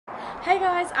Hey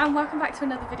guys, and welcome back to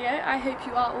another video. I hope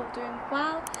you are all doing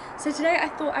well. So today I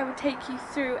thought I would take you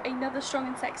through another Strong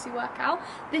and Sexy workout.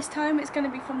 This time it's going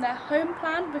to be from their home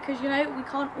plan because you know we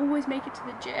can't always make it to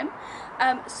the gym.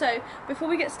 So before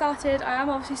we get started, I am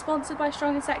obviously sponsored by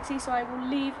Strong and Sexy, so I will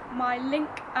leave my link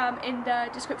in the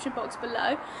description box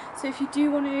below. So if you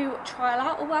do want to trial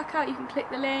out a workout, you can click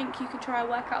the link. You can try a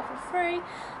workout for free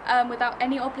without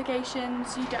any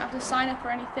obligations. You don't have to sign up or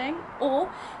anything,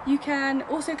 or you can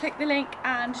also click the link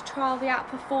and trial the app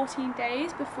for 14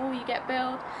 days before you get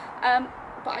billed.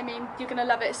 But I mean, you're going to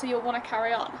love it, so you'll want to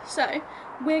carry on. So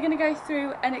we're going to go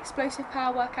through an explosive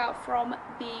power workout from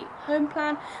the home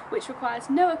plan, which requires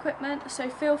no equipment, so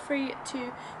feel free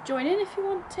to join in if you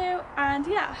want to. And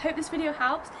yeah, I hope this video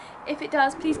helps. If it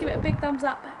does, please give it a big thumbs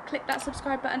up, click that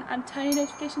subscribe button and turn your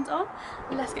notifications on.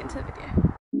 Let's get into the video.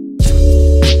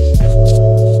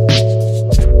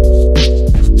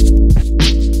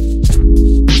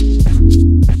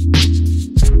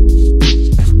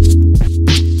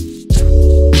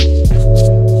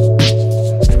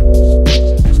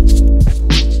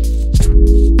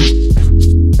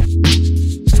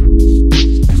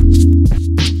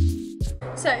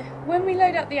 So when we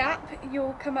load up the app,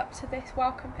 you'll come up to this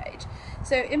welcome page.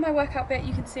 So in my workout bit,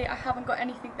 you can see I haven't got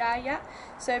anything there yet.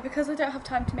 So because I don't have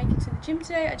time to make it to the gym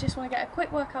today, I just want to get a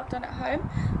quick workout done at home.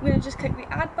 I'm going to just click the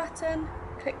add button,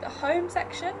 click the home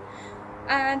section,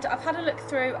 and I've had a look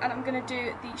through and I'm going to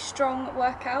do the strong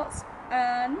workouts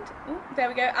and there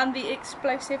we go, and the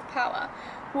explosive power.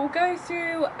 We'll go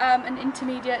through an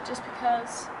intermediate just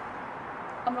because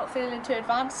I'm not feeling too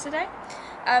advanced today.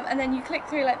 And then you click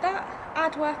through like that,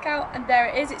 add workout, and there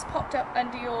it is, it's popped up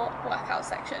under your workout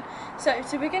section. So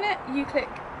to begin it, you click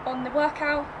on the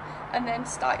workout and then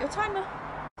start your timer.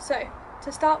 So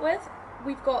to start with,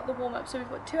 we've got the warm-up. So we've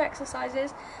got 2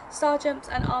 exercises, star jumps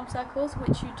and arm circles,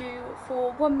 which you do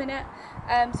for 1 minute.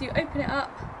 So you open it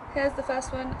up, here's the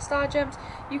first one, star jumps.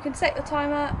 You can set your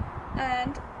timer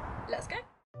and let's go.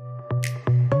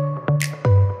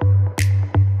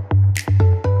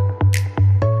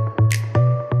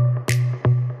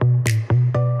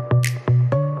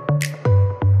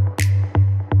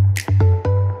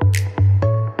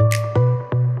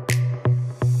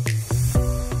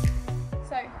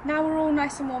 Now we're all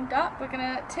nice and warmed up, we're going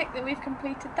to tick that we've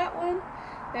completed that one.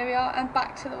 There we are, and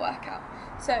back to the workout.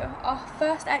 So our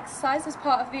first exercise as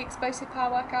part of the explosive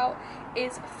power workout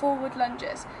is forward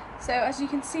lunges. So as you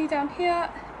can see down here,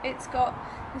 it's got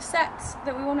the sets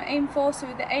that we want to aim for. So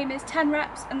the aim is 10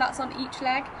 reps and that's on each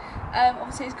leg.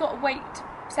 Obviously it's got a weight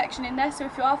section in there, so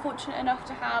if you are fortunate enough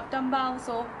to have dumbbells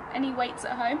or any weights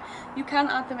at home, you can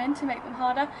add them in to make them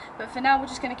harder, but for now we're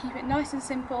just going to keep it nice and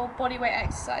simple, body weight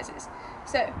exercises.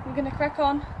 So we're going to crack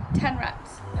on, 10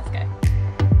 reps, let's go.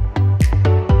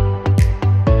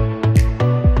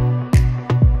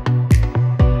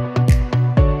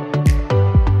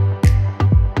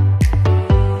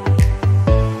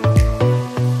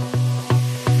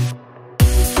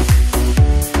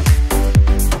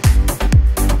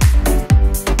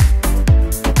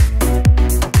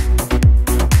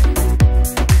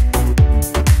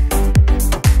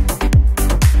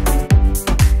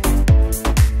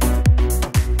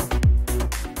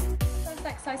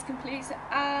 Complete. So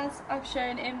as I've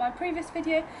shown in my previous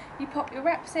video, you pop your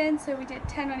reps in, so we did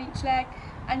 10 on each leg,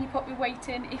 and you pop your weight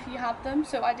in if you have them.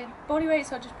 So I did body weight,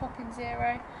 so I'll just pop in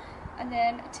 0 and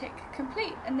then tick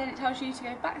complete, and then it tells you to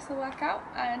go back to the workout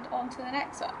and on to the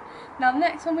next one. Now the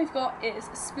next one we've got is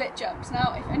split jumps.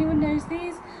 Now if anyone knows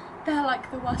these, they're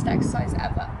like the worst exercise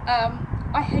ever.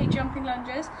 I hate jumping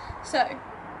lunges, so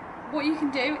what you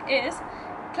can do is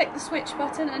click the switch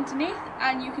button underneath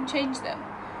and you can change them.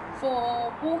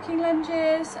 For walking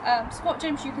lunges, squat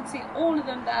jumps, you can see all of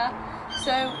them there.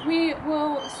 So we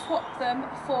will swap them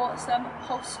for some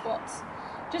pulse squats,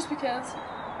 just because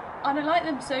I don't like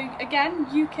them. So again,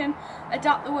 you can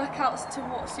adapt the workouts to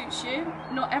what suits you.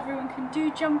 Not everyone can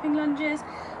do jumping lunges.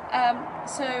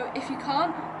 So if you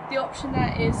can't, the option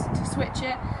there is to switch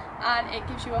it, and it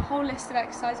gives you a whole list of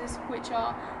exercises which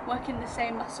are working the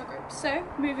same muscle groups. So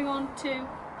moving on to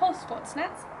pulse squats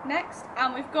next,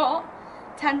 and we've got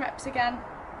 10 reps again.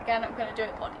 Again, I'm going to do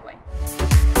it body weight.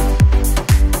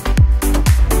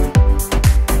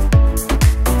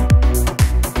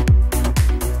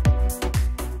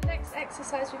 The next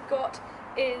exercise we've got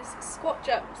is squat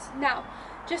jumps. Now,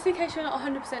 just in case you're not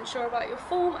 100% sure about your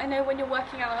form, I know when you're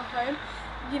working out at home,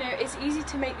 you know, it's easy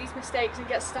to make these mistakes and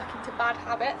get stuck into bad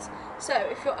habits. So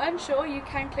if you're unsure, you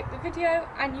can click the video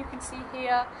and you can see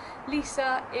here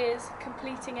Lisa is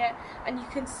completing it, and you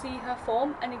can see her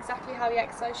form and exactly how the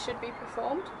exercise should be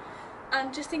performed.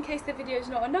 And just in case the video is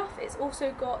not enough, it's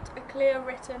also got a clear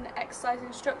written exercise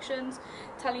instructions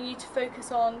telling you to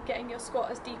focus on getting your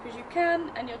squat as deep as you can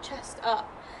and your chest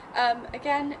up.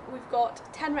 Again, we've got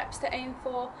 10 reps to aim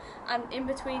for, and in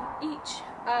between each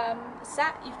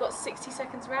set you've got 60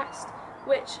 seconds rest,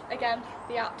 which again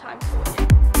the app times for you.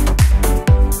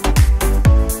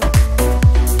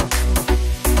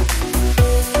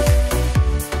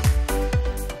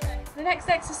 The next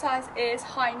exercise is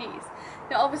high knees.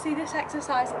 Now obviously this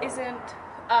exercise isn't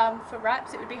for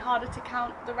reps, it would be harder to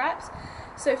count the reps.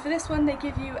 So for this one they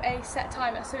give you a set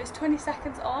timer, so it's 20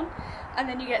 seconds on and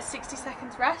then you get 60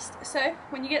 seconds rest. So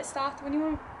when you get started,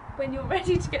 when you're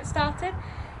ready to get started,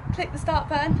 click the start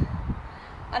button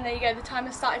and there you go, the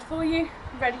timer started for you,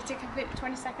 ready to complete the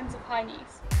 20 seconds of high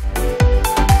knees.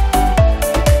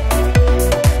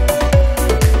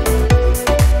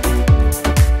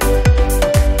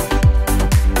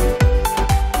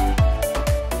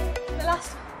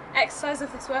 Exercise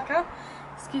of this workout,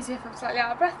 excuse me if I'm slightly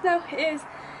out of breath now, is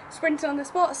sprinting on the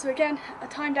spot. So again, a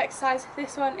timed exercise.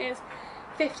 This one is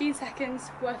 15 seconds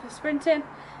worth of sprinting,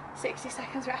 60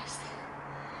 seconds rest.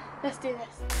 Let's do this.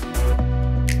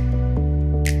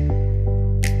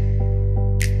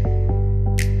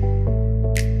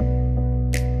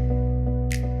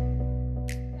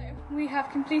 We have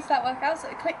completed that workout, so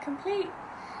click complete.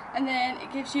 And then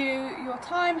it gives you your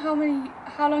time,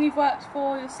 how long you've worked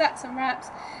for, your sets and reps,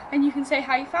 and you can say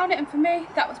how you found it. And for me,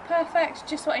 that was perfect,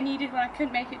 just what I needed when I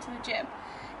couldn't make it to the gym.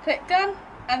 Click done,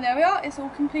 and there we are, it's all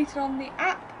completed on the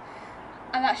app,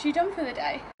 and that's you done for the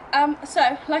day.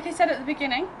 So, like I said at the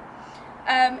beginning,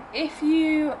 if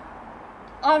you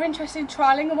are interested in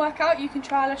trialling a workout, you can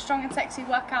trial a Strong&Sxy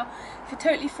workout for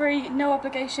totally free, no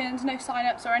obligations, no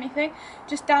sign-ups or anything.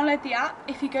 Just download the app.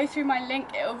 If you go through my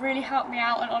link, it will really help me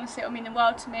out, and honestly it will mean the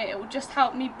world to me. It will just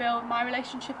help me build my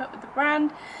relationship up with the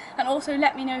brand, and also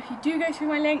let me know if you do go through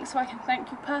my link so I can thank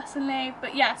you personally.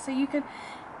 But yeah, so you can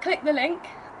click the link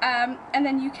and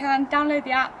then you can download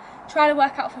the app, try the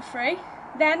workout for free.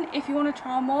 Then if you want to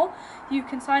trial more, you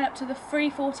can sign up to the free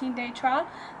 14-day trial.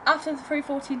 After the free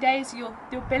 14 days your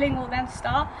billing will then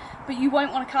start, but you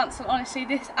won't want to cancel. Honestly,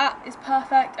 this app is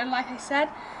perfect, and like I said,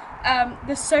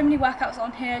 there's so many workouts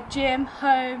on here: gym,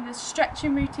 home, there's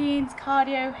stretching routines,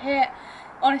 cardio, HIIT,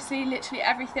 honestly literally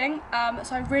everything.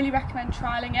 So I really recommend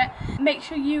trialing it. Make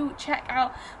sure you check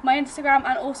out my Instagram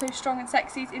and also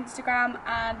Strong&Sxy's Instagram,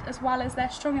 and as well as their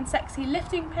Strong&Sxy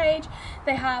lifting page.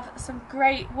 They have some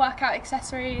great workout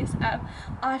accessories.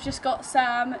 I've just got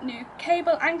some new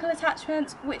cable ankle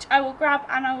attachments which I will grab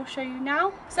and I will show you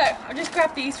now. So I've just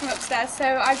grabbed these from upstairs. So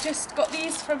I've just got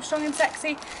these from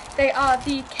Strong&Sxy. They are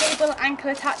the cable ankle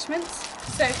attachments.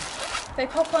 So they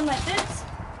pop on like this,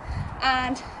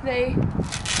 and they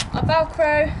are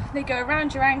Velcro. They go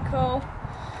around your ankle,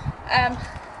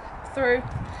 through,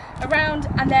 around,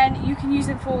 and then you can use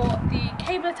them for the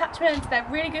cable attachments. They're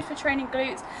really good for training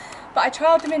glutes, but I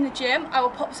trialed them in the gym. I will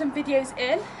pop some videos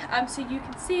in so you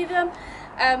can see them,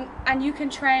 and you can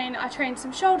train. I trained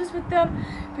some shoulders with them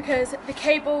because the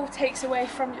cable takes away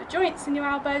from your joints and your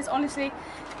elbows. Honestly,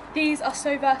 these are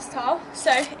so versatile.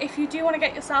 So if you do want to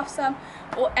get yourself some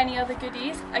or any other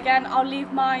goodies, again I'll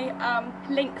leave my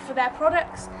link for their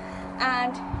products,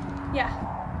 and yeah,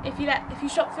 if you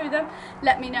shop through them,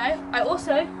 let me know.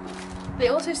 They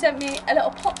also sent me a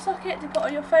little pop socket to put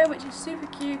on your phone, which is super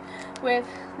cute with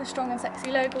the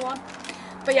Strong&Sxy logo on.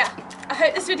 But yeah, I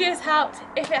hope this video has helped.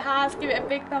 If it has, give it a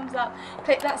big thumbs up,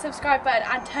 click that subscribe button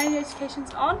and turn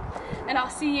notifications on, and I'll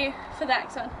see you for the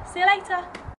next one. See you later.